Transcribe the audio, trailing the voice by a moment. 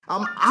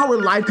Our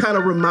life kind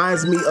of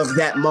reminds me of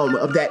that moment,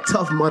 of that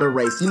Tough Mudder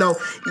race. You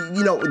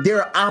know,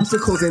 there are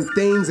obstacles and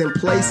things and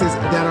places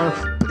that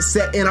are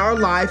set in our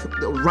life,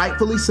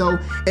 rightfully so.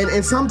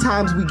 And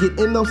sometimes we get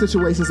in those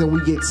situations and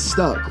we get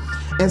stuck.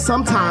 And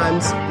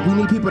sometimes we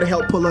need people to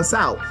help pull us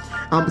out.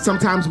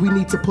 Sometimes we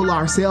need to pull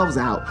ourselves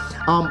out.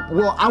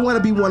 Well, I want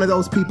to be one of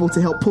those people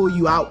to help pull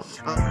you out.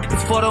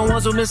 It's for the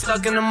ones who've been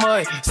stuck in the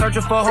mud,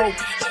 searching for hope.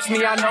 Trust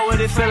me, I know what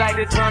it feel like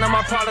to drown on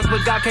my problems,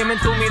 but God came and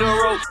threw me the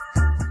rope.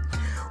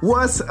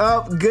 What's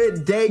up?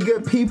 Good day,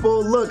 good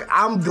people. Look,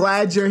 I'm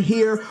glad you're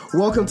here.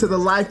 Welcome to the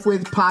Life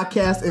With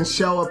podcast and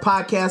show, a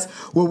podcast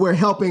where we're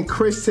helping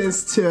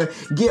Christians to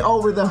get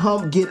over the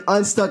hump, get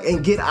unstuck,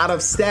 and get out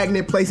of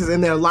stagnant places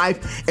in their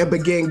life and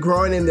begin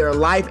growing in their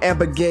life and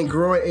begin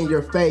growing in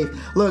your faith.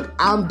 Look,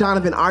 I'm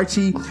Donovan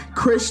Archie,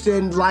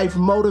 Christian life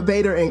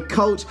motivator and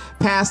coach,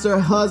 pastor,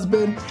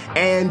 husband,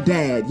 and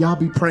dad. Y'all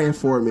be praying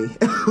for me.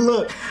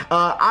 Look,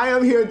 I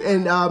am here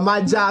and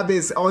my job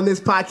is on this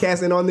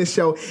podcast and on this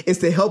show is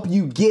to help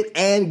you get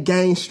and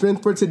gain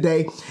strength for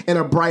today and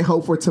a bright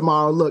hope for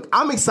tomorrow. Look,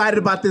 I'm excited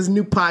about this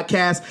new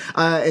podcast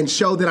and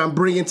show that I'm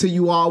bringing to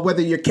you all,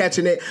 whether you're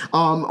catching it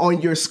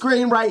on your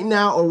screen right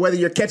now or whether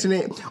you're catching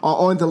it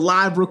on the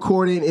live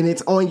recording and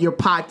it's on your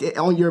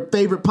on your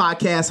favorite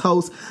podcast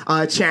host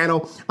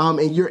channel,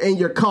 and you're in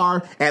your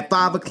car at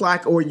 5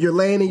 o'clock or you're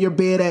laying in your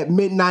bed at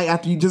midnight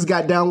after you just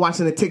got done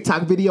watching a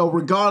TikTok video.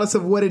 Regardless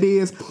of what it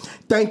is,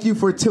 thank you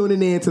for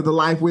tuning in to the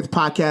Life With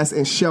podcast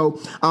and show.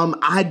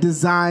 I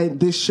designed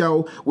this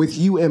show with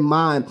you in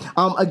mind.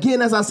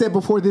 Again, as I said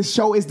before, this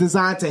show is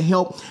designed to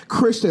help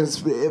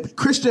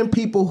Christian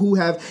people who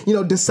have,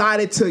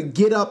 decided to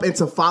get up and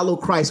to follow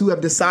Christ, who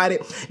have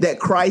decided that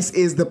Christ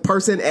is the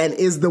person and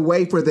is the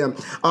way for them.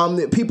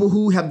 People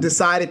who have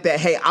decided that,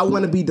 hey, I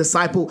want to be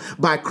discipled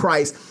by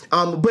Christ,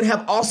 but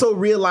have also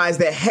realized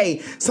that, hey,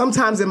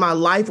 sometimes in my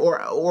life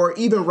or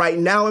even right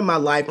now in my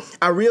life,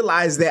 I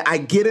realize that I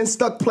get in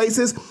stuck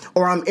places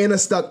or I'm in a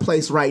stuck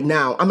place right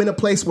now. I'm in a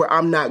place where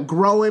I'm not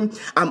growing.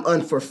 I'm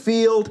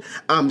unfulfilled.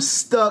 I'm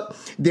stuck.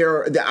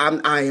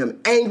 I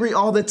am angry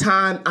all the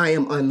time. I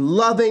am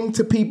unloving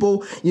to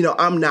people.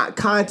 I'm not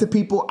kind to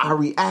people. I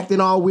react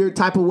in all weird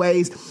type of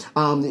ways.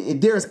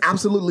 There's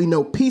absolutely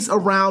no peace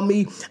around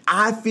me.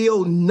 I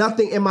feel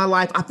nothing in my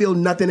life. I feel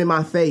nothing in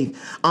my faith.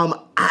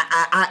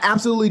 I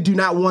absolutely do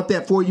not want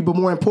that for you, but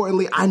more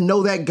importantly, I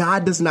know that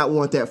God does not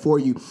want that for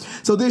you.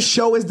 So this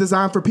show is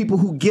designed for people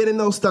who get in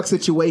those stuck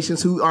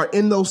situations, who are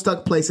in those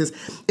stuck places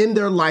in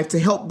their life, to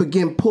help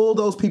begin pull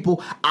those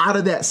people out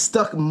of that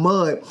stuck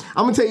mud.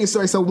 I'm gonna tell you a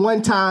story. So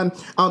one time,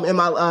 in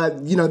my,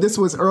 this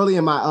was early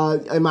in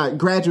my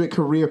graduate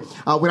career,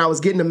 when I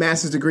was getting a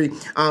master's degree,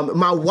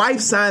 my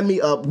wife signed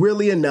me up.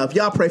 Weirdly enough,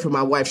 y'all pray for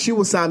my wife. She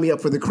will sign me up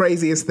for the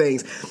craziest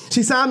things.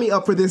 She signed me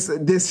up for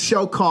this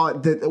show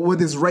called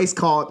this race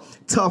called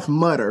Tough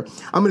Mudder.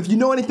 If you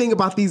know anything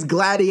about these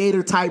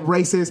gladiator type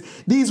races,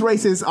 these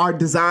races are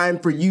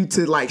designed for you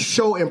to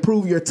show and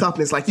prove your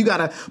toughness. You got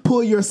to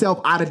pull yourself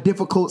out of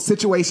difficult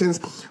situations,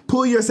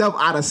 pull yourself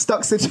out of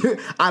stuck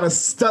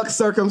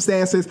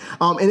circumstances.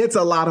 And it's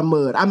a lot of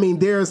mud.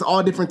 There's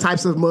all different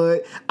types of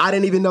mud. I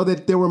didn't even know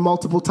that there were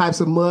multiple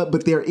types of mud,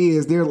 but there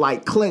is. There's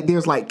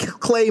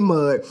clay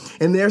mud,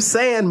 and there's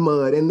sand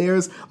mud, and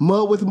there's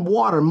mud with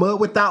water, mud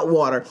without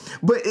water.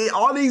 But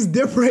all these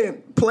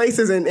different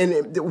places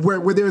and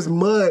where there's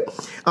mud,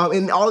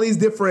 and all these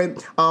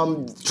different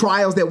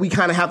trials that we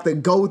kind of have to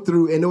go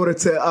through in order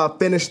to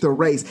finish the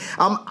race.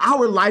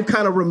 Our life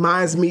kind of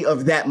reminds me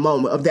of that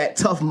moment, of that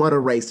Tough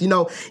Mudder race.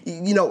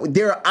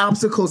 There are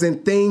obstacles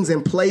and things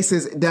and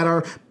places that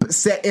are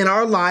set in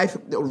our life,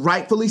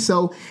 rightfully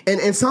so.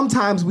 And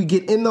sometimes we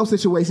get in those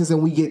situations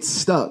and we get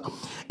stuck.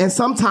 And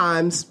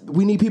sometimes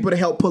we need people to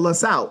help pull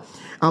us out.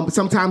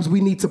 Sometimes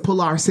we need to pull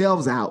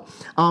ourselves out.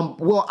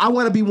 Well, I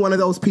want to be one of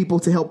those people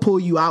to help pull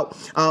you out.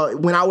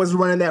 When I was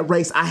running that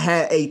race, I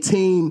had a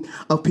team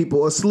of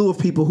people, a slew of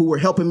people who were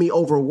helping me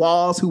over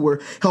walls, who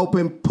were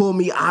helping pull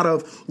me out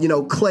of,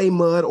 clay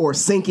mud or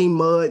sinking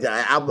mud.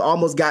 I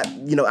almost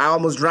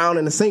drowned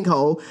in a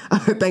sinkhole,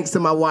 thanks to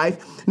my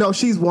wife. No,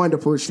 she's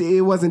wonderful.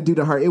 It wasn't due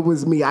to her. It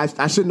was me.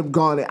 I shouldn't have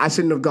gone. I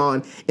shouldn't have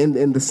gone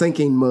in the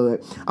sinking mud.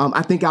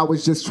 I think I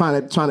was just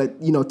trying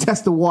to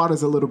test the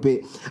waters a little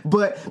bit.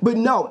 But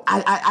no,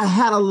 I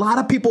had a lot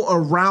of people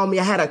around me.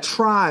 I had a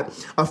tribe,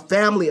 a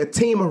family, a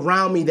team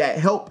around me that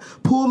helped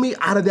pull me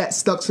out of that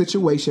stuck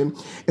situation,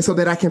 and so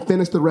that I can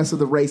finish the rest of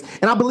the race.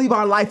 And I believe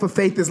our life of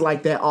faith is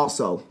like that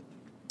also.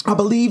 I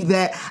believe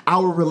that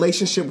our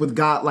relationship with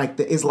God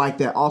is like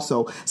that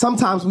also.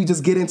 Sometimes we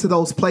just get into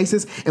those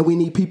places and we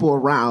need people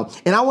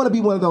around. And I want to be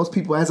one of those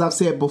people. As I've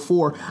said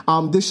before,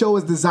 this show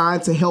is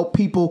designed to help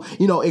people,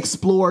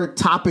 explore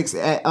topics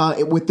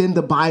within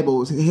the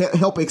Bible,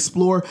 help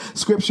explore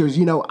scriptures.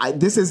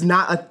 This is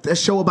not a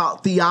show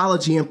about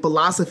theology and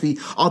philosophy,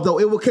 although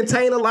it will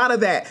contain a lot of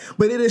that.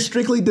 But it is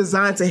strictly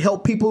designed to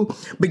help people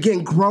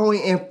begin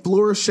growing and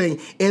flourishing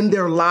in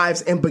their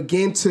lives and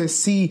begin to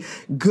see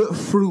good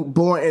fruit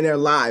born in their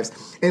lives.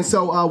 And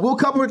so we'll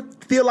cover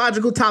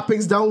theological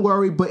topics, don't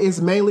worry, but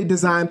it's mainly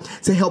designed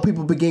to help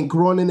people begin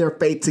growing in their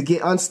faith, to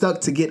get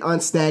unstuck, to get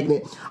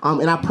unstagnant.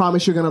 And I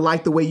promise you're going to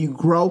like the way you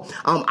grow.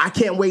 I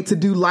can't wait to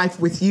do life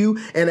with you.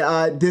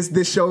 And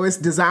this show is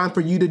designed for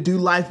you to do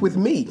life with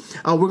me.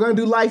 We're going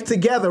to do life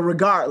together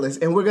regardless,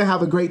 and we're going to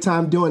have a great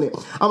time doing it.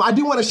 I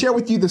do want to share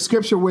with you the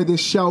scripture where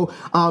this show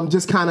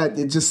just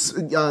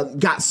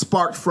got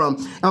sparked from.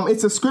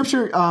 It's a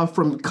scripture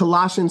from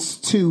Colossians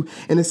 2,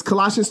 and it's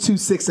Colossians 2,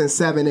 6 and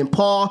 7. And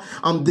Paul,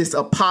 this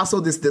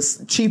apostle,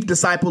 this chief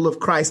disciple of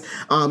Christ,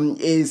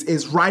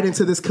 is writing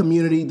to this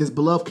community, this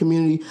beloved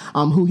community,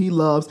 who he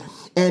loves.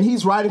 And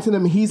he's writing to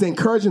them, and he's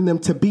encouraging them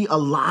to be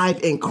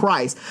alive in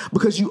Christ,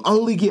 because you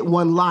only get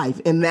one life,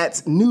 and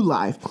that's new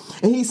life.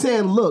 And he's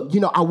saying, look,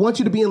 I want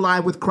you to be in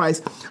line with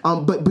Christ,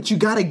 but you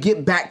got to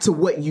get back to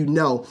what you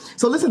know.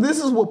 So listen,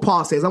 this is what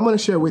Paul says. I'm going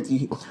to share with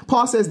you.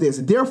 Paul says this: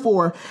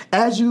 therefore,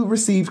 as you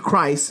received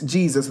Christ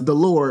Jesus, the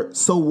Lord,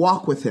 so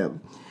walk with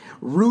him,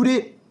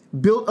 rooted,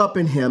 built up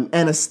in him,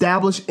 and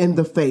established in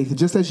the faith,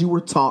 just as you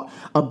were taught,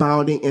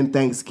 abounding in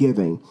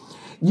thanksgiving.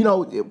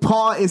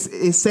 Paul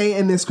is saying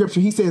in this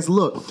scripture, he says,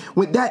 look,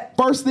 when that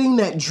first thing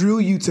that drew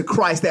you to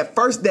Christ, that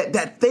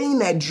thing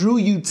that drew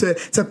you to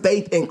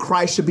faith in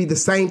Christ should be the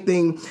same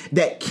thing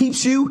that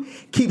keeps you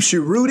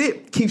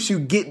rooted, keeps you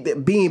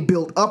being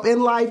built up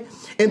in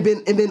life, and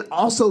then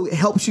also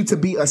helps you to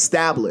be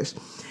established.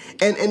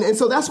 And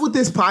so that's what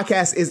this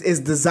podcast is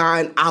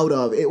designed out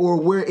of, or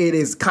where it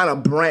is kind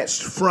of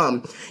branched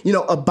from.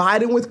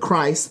 Abiding with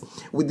Christ,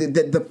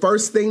 the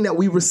first thing that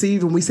we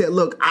received when we said,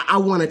 look, I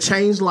want to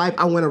change life.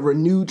 I want to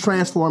renew,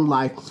 transform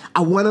life.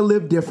 I want to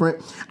live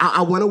different.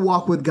 I want to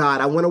walk with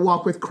God. I want to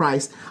walk with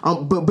Christ.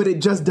 But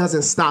it just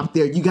doesn't stop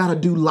there. You got to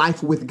do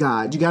life with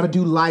God. You got to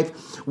do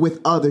life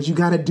with others. You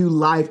got to do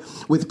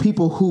life with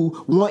people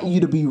who want you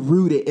to be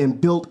rooted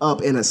and built up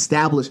and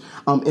established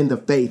in the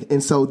faith.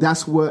 And so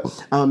that's what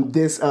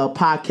this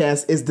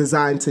podcast is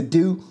designed to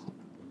do.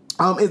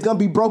 It's going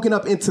to be broken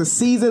up into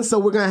seasons. So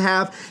we're going to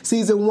have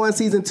season 1,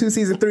 season 2,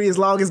 season 3, as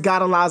long as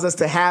God allows us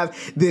to have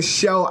this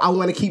show. I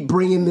want to keep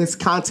bringing this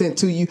content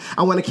to you.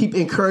 I want to keep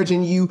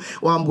encouraging you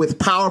with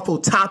powerful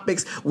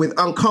topics, with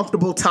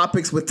uncomfortable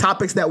topics, with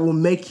topics that will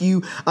make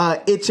you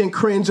itch and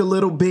cringe a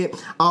little bit.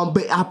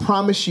 But I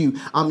promise you,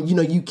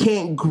 you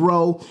can't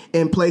grow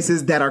in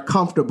places that are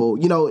comfortable.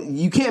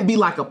 You can't be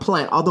like a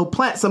plant, although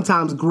plants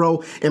sometimes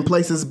grow in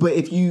places, but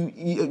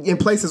in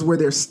places where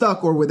they're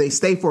stuck or where they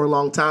stay for a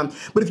long time.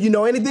 But if you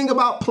know anything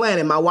about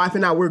planting, my wife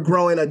and I, we're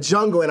growing a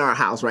jungle in our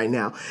house right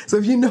now. So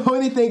if you know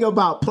anything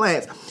about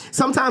plants,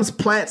 sometimes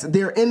plants,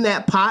 they're in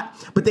that pot,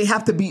 but they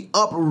have to be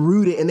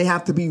uprooted and they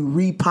have to be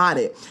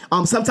repotted.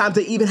 Sometimes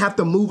they even have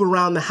to move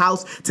around the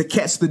house to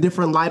catch the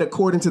different light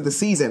according to the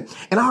season.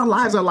 And our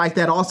lives are like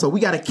that also. We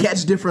got to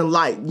catch different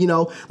light,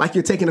 like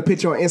you're taking a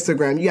picture on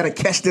Instagram. You got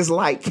to catch this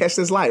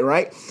light,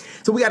 right?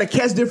 So we got to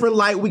catch different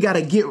light. We got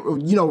to get,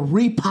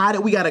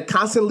 repotted. We got to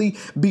constantly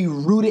be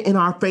rooted in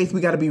our faith.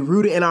 We got to be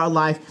rooted in our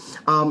life.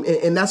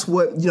 And that's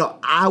what,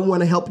 I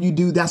want to help you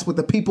do. That's what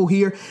the people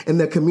here in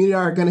the community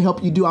are going to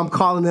help you do. I'm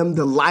calling them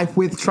the Life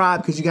With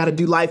Tribe, because you got to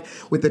do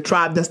life with the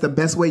tribe. That's the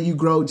best way you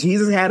grow.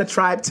 Jesus had a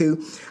tribe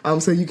too,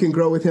 so you can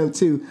grow with him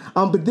too.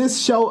 But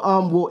this show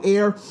will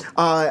air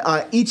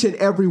each and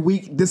every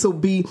week. This will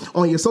be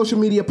on your social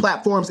media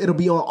platforms. It'll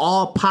be on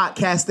all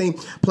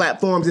podcasting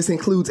platforms. This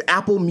includes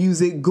Apple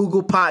Music, Google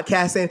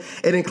Podcasting.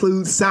 It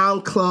includes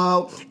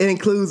SoundCloud. It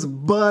includes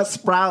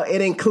Buzzsprout. It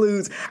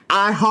includes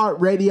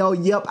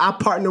iHeartRadio. Yep, I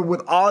partner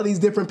with all these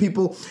different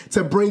people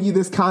to bring you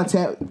this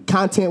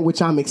content,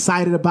 which I'm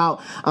excited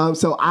about.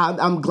 So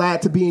I'm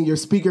glad to be in your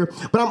speaker,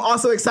 but I'm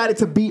also excited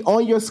to be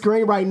on your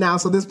screen right now.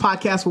 So this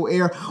podcast will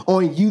air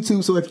on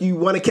YouTube. So if you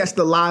want to catch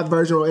the live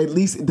version, or at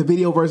least the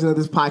video version of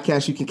this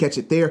podcast, you can catch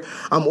it there,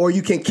 or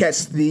you can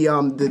catch the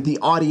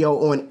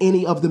audio on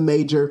any of the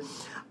major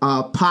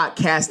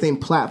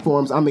podcasting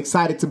platforms. I'm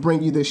excited to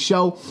bring you this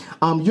show.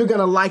 You're going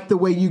to like the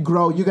way you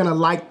grow. You're going to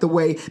like the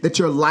way that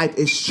your life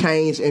is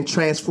changed and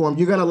transformed.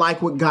 You're going to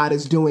like what God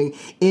is doing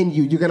in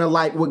you. You're going to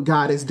like what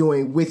God is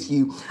doing with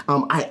you.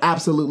 I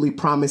absolutely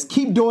promise.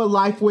 Keep doing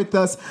life with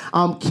us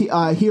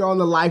here on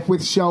the Life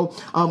With Show.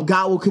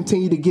 God will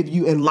continue to give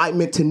you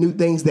enlightenment to new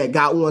things that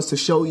God wants to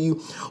show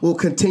you, will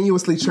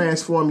continuously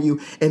transform you,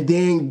 and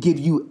then give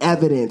you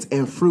evidence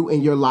and fruit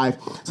in your life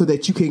so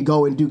that you can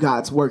go and do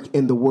God's work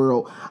in the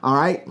world. All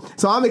right.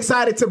 So I'm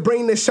excited to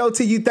bring this show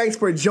to you. Thanks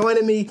for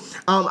joining me.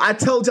 I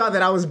told y'all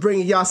that I was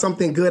bringing y'all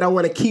something good. I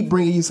want to keep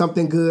bringing you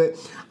something good.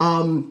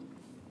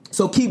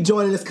 So keep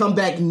joining us. Come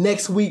back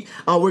next week.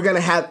 We're gonna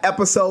have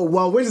episode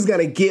 1. We're just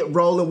gonna get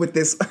rolling with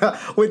this,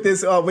 with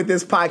this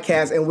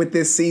podcast and with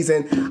this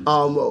season.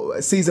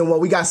 Season 1.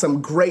 We got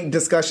some great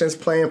discussions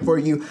planned for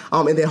you.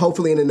 And then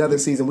hopefully in another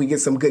season we get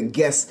some good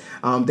guests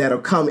that'll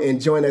come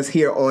and join us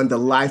here on the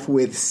Life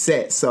With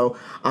Set. So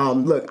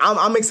look,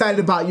 I'm excited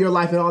about your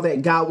life and all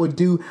that God will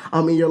do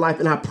in your life,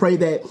 and I pray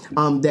that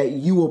that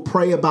you will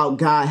pray about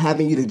God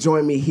having you to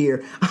join me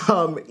here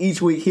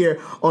each week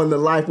here on the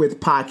Life With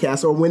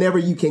podcast, or whenever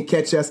you can can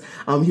catch us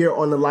here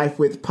on the Life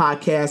With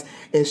podcast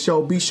and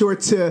show. Be sure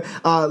to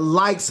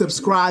like,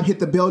 subscribe, hit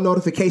the bell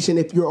notification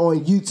if you're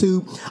on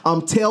YouTube.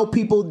 Tell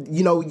people,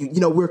 you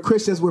know, we're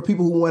Christians. We're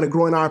people who want to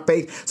grow in our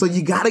faith. So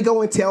you got to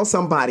go and tell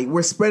somebody.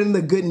 We're spreading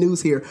the good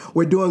news here.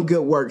 We're doing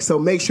good work. So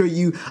make sure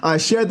you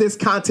share this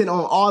content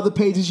on all the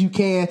pages you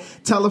can.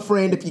 Tell a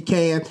friend if you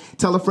can.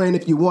 Tell a friend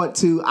if you want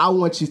to. I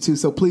want you to.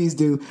 So please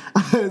do.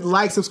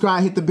 Like,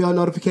 subscribe, hit the bell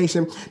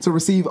notification to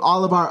receive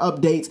all of our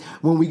updates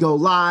when we go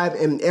live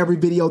and every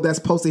video that's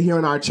posted here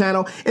on our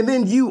channel. And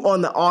then you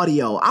on the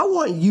audio, I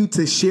want you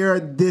to share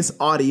this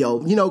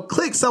audio. You know,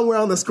 click somewhere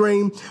on the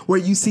screen where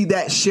you see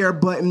that share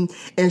button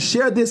and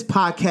share this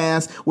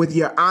podcast with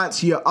your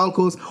aunts, your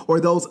uncles, or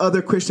those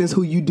other Christians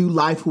who you do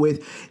life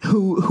with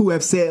who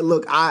have said,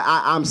 look,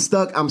 I'm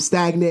stuck, I'm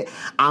stagnant,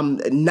 I'm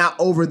not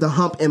over the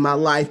hump in my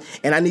life,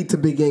 and I need to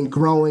begin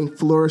growing,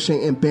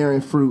 flourishing, and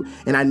bearing fruit,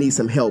 and I need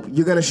some help.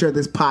 You're going to share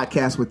this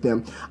podcast with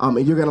them,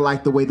 and you're going to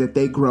like the way that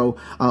they grow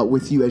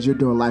with you as you're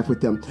doing life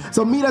with them.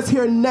 So meet us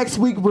here next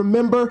week.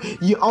 Remember,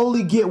 you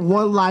only get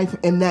one life,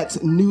 and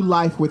that's new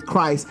life with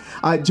Christ.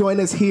 Join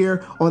us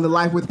here on the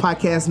Life With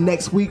podcast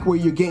next week, where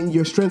you're getting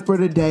your strength for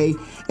today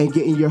and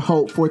getting your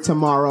hope for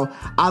tomorrow.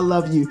 I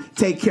love you.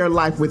 Take care,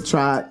 Life With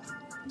Tribe.